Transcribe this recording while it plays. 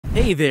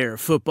Hey there,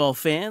 football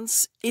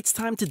fans! It's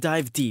time to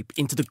dive deep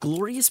into the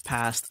glorious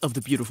past of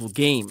the beautiful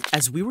game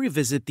as we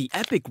revisit the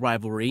epic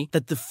rivalry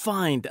that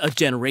defined a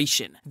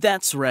generation.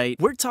 That's right,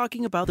 we're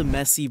talking about the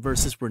Messi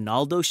vs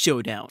Ronaldo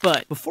showdown.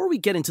 But before we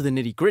get into the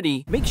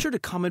nitty-gritty, make sure to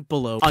comment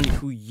below on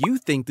who you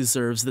think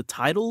deserves the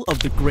title of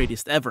the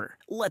greatest ever.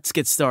 Let's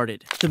get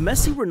started. The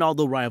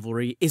Messi-Ronaldo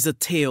rivalry is a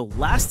tale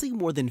lasting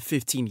more than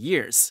 15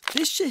 years.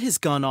 This shit has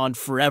gone on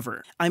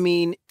forever. I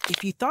mean,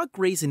 if you thought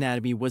Grey's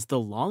Anatomy was the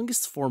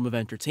longest form of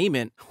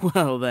entertainment,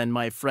 well then,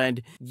 my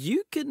friend,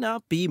 you could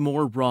not be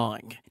more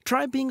wrong.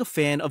 Try being a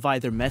fan of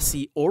either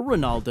Messi or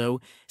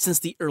Ronaldo since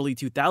the early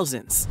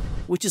 2000s,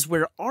 which is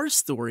where our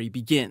story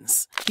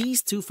begins.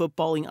 These two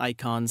footballing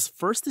icons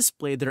first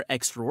displayed their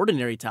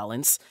extraordinary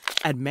talents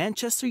at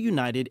Manchester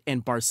United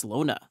and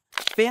Barcelona.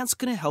 Fans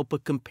couldn't help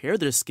but compare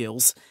their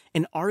skills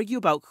and argue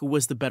about who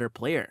was the better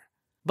player.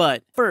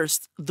 But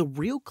first, the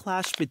real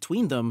clash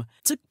between them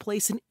took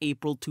place in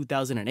April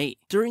 2008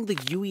 during the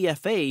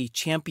UEFA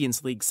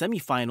Champions League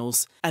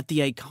semifinals at the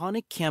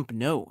iconic Camp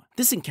Nou.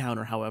 This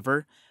encounter,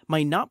 however,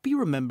 might not be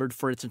remembered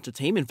for its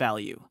entertainment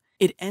value.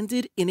 It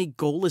ended in a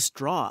goalless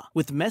draw,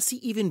 with Messi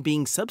even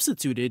being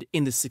substituted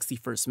in the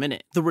 61st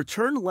minute. The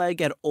return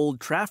leg at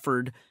Old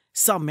Trafford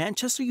saw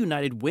Manchester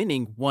United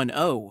winning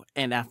 1-0,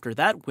 and after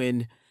that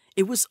win,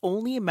 it was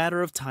only a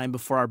matter of time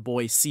before our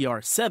boy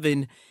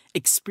CR7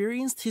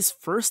 experienced his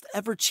first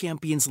ever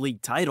Champions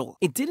League title.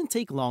 It didn't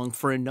take long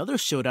for another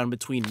showdown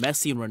between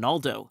Messi and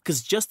Ronaldo,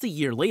 because just a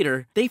year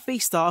later, they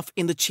faced off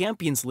in the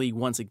Champions League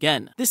once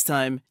again. This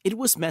time, it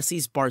was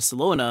Messi's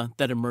Barcelona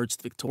that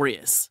emerged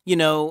victorious. You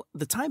know,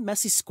 the time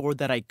Messi scored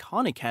that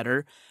iconic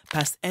header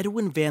past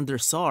Edwin van der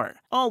Sar,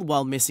 all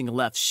while missing a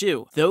left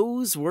shoe.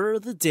 Those were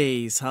the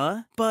days,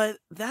 huh? But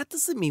that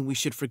doesn't mean we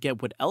should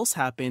forget what else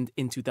happened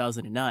in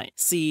 2009.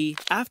 See,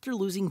 after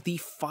losing the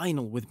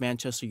final with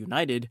Manchester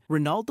United,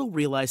 Ronaldo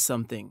realized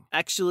something.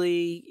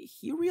 Actually,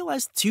 he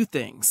realized two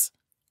things.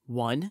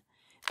 One,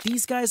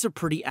 these guys are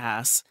pretty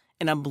ass,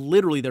 and I'm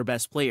literally their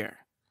best player.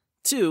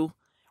 Two,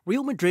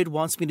 Real Madrid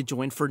wants me to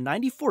join for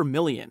 94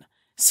 million,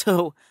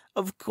 so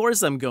of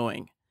course I'm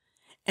going.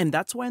 And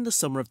that's why in the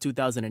summer of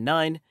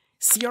 2009,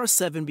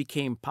 CR7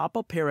 became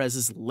Papa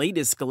Perez's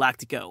latest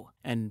Galactico.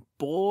 And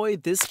boy,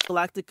 this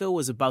Galactico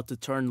was about to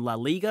turn La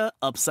Liga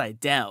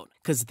upside down.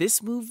 Cause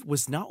this move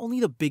was not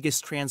only the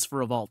biggest transfer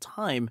of all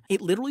time,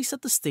 it literally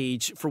set the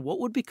stage for what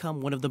would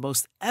become one of the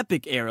most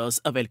epic eras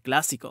of El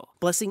Clásico,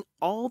 blessing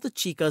all the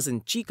chicas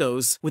and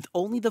chicos with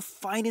only the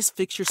finest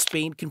fixture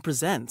Spain can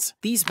present.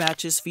 These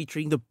matches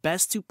featuring the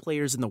best two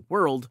players in the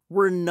world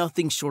were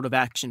nothing short of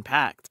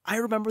action-packed. I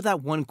remember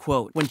that one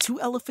quote, "When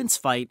two elephants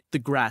fight, the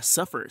grass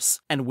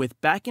suffers." And with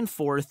back and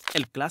forth,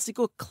 El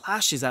Clásico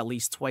clashes at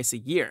least twice a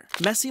year.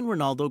 Messi and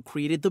Ronaldo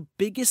created the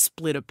biggest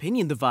split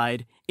opinion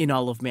divide in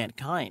all of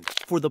mankind.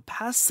 For the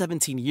past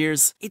 17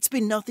 years, it's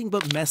been nothing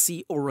but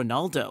Messi or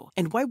Ronaldo.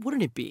 And why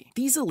wouldn't it be?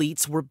 These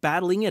elites were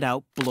battling it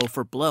out blow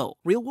for blow.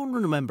 Real one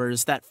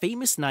remembers that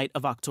famous night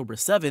of October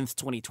 7th,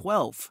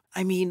 2012.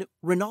 I mean,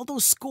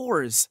 Ronaldo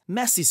scores,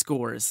 Messi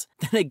scores,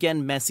 then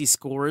again Messi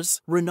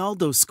scores,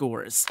 Ronaldo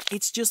scores.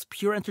 It's just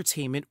pure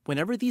entertainment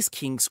whenever these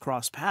kings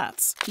cross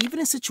paths, even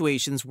in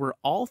situations where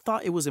all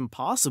thought it was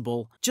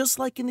impossible, just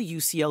like in the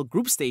UCL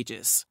group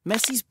stages.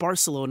 Messi's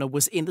Barcelona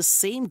was in the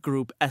same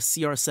group as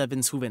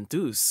CR7's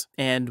Juventus.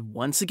 And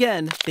once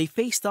again, they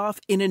faced off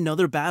in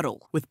another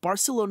battle, with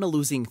Barcelona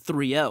losing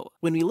 3-0.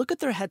 When we look at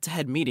their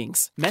head-to-head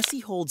meetings,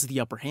 Messi holds the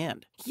upper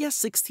hand. He has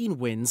 16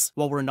 wins,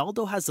 while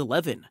Ronaldo has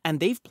 11, and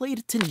they've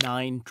played to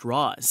 9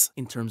 draws.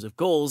 In terms of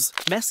goals,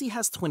 Messi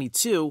has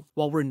 22,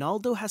 while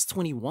Ronaldo has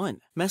 21.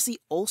 Messi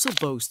also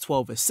boasts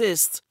 12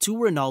 assists to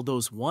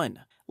Ronaldo's 1.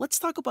 Let's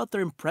talk about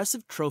their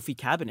impressive trophy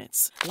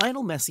cabinets.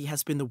 Lionel Messi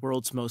has been the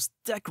world's most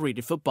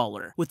decorated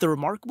footballer, with a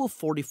remarkable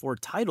 44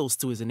 titles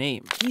to his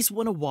name. He's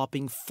won a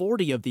whopping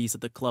 40 of these at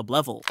the club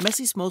level.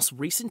 Messi's most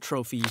recent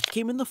trophy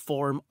came in the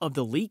form of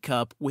the League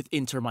Cup with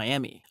Inter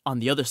Miami. On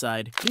the other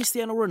side,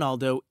 Cristiano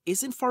Ronaldo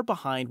isn't far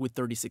behind with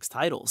 36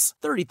 titles,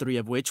 33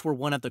 of which were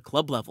won at the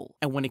club level.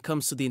 And when it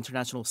comes to the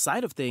international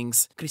side of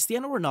things,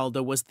 Cristiano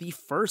Ronaldo was the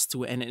first to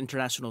win an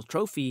international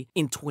trophy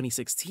in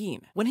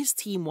 2016, when his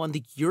team won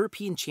the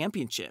European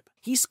Championship.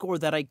 He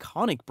scored that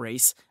iconic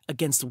brace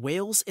against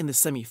Wales in the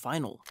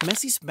semi-final.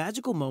 Messi's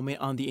magical moment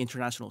on the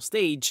international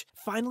stage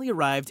finally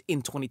arrived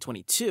in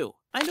 2022.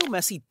 I know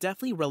Messi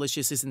definitely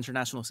relishes his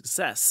international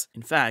success.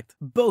 In fact,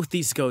 both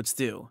these GOATs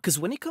do. Because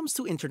when it comes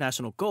to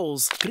international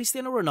goals,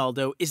 Cristiano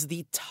Ronaldo is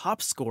the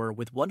top scorer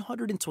with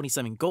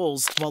 127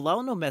 goals, while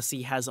Lionel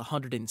Messi has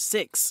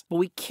 106. But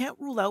we can't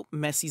rule out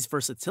Messi's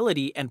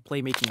versatility and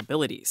playmaking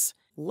abilities.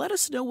 Let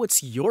us know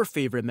what's your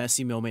favorite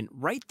Messi moment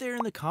right there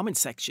in the comment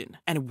section.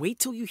 And wait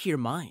till you hear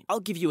mine. I'll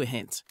give you a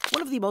hint.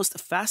 One of the most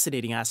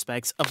fascinating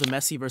aspects of the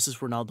Messi vs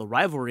Ronaldo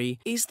rivalry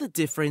is the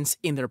difference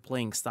in their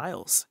playing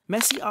styles.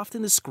 Messi,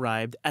 often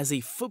described as a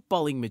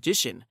footballing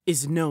magician,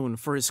 is known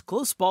for his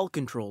close ball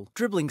control,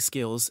 dribbling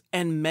skills,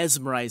 and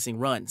mesmerizing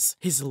runs.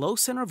 His low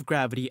center of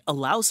gravity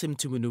allows him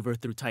to maneuver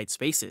through tight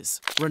spaces.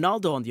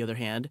 Ronaldo, on the other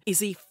hand,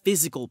 is a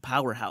physical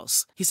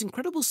powerhouse. His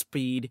incredible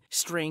speed,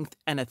 strength,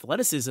 and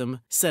athleticism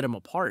set him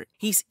apart.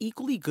 He's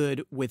equally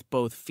good with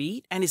both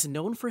feet and is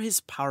known for his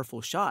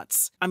powerful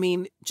shots. I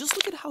mean, just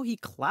look at how he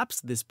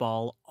claps this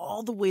ball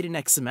all the way to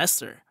next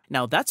semester.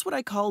 Now that's what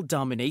I call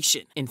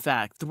domination. In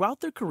fact,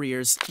 throughout their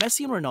careers,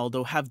 Messi and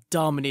Ronaldo have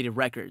dominated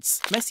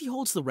records. Messi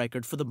holds the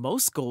record for the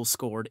most goals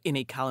scored in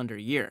a calendar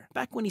year,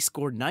 back when he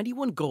scored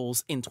 91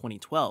 goals in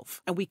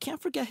 2012. And we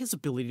can't forget his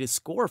ability to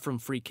score from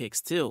free kicks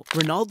too.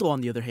 Ronaldo,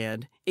 on the other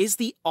hand, is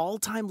the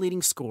all-time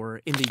leading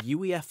scorer in the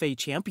UEFA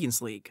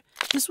Champions League.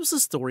 This was a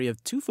story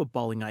of two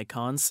footballing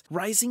icons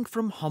rising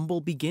from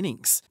humble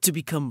beginnings to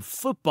become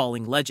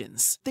footballing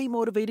legends. They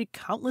motivated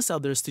countless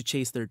others to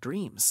chase their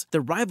dreams.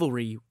 The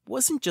rivalry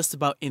wasn't just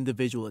about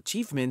individual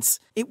achievements,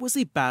 it was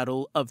a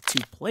battle of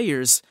two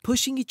players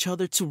pushing each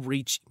other to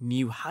reach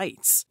new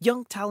heights.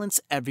 Young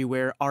talents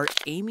everywhere are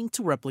aiming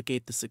to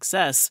replicate the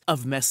success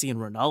of Messi and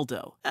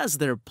Ronaldo. As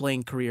their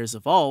playing careers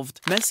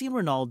evolved, Messi and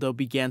Ronaldo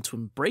began to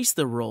embrace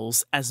their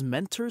roles as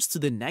mentors to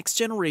the next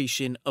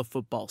generation of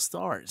football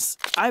stars.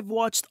 I've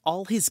watched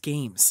all his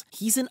games.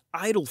 He's an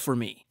idol for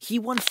me. He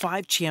won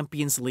 5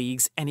 Champions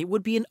Leagues, and it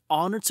would be an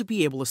honor to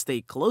be able to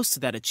stay close to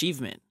that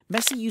achievement.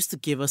 Messi used to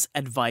give us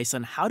advice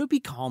on how to be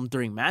calm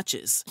during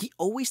matches. He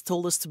always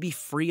told us to be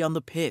free on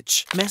the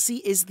pitch. Messi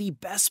is the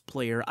best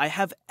player I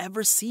have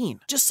ever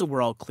seen. Just so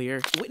we're all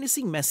clear,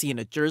 witnessing Messi in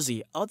a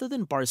jersey other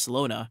than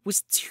Barcelona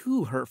was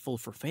too hurtful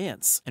for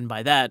fans. And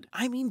by that,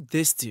 I mean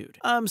this dude.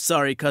 I'm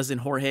sorry, cousin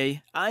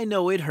Jorge. I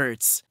know it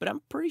hurts, but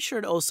I'm pretty sure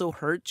it also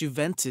hurt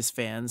Juventus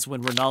fans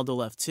when Ronaldo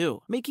left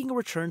too, making a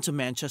return to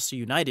Manchester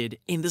United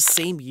in the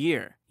same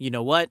year. You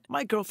know what?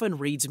 My girlfriend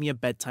reads me a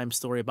bedtime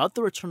story about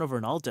the return of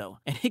Ronaldo,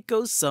 and it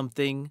goes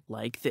something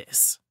like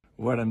this.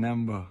 What a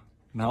number.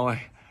 Now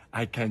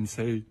I can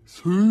say,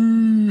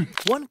 "See."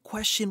 One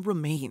question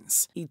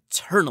remains,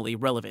 eternally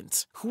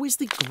relevant. Who is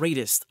the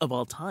greatest of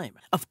all time?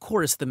 Of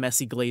course, the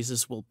Messi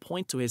Glazers will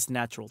point to his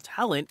natural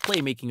talent,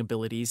 playmaking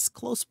abilities,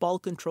 close ball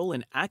control,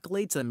 and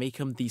accolades that make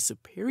him the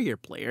superior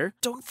player.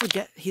 Don't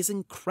forget his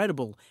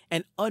incredible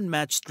and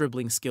unmatched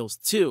dribbling skills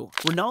too.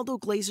 Ronaldo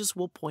Glazers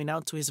will point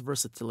out to his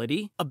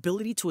versatility,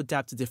 ability to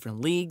adapt to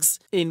different leagues,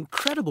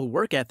 incredible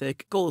work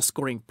ethic,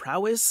 goal-scoring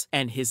prowess,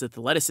 and his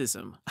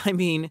athleticism. I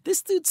mean,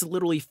 this dude's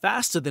literally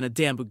faster than a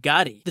damn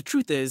Bugatti. The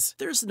truth is,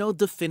 there's no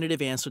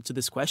definitive answer to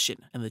this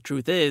question. And the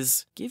truth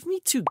is, give me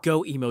 2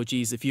 go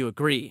emojis if you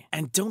agree.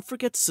 And don't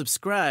forget to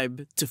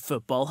subscribe to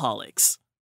Footballholics.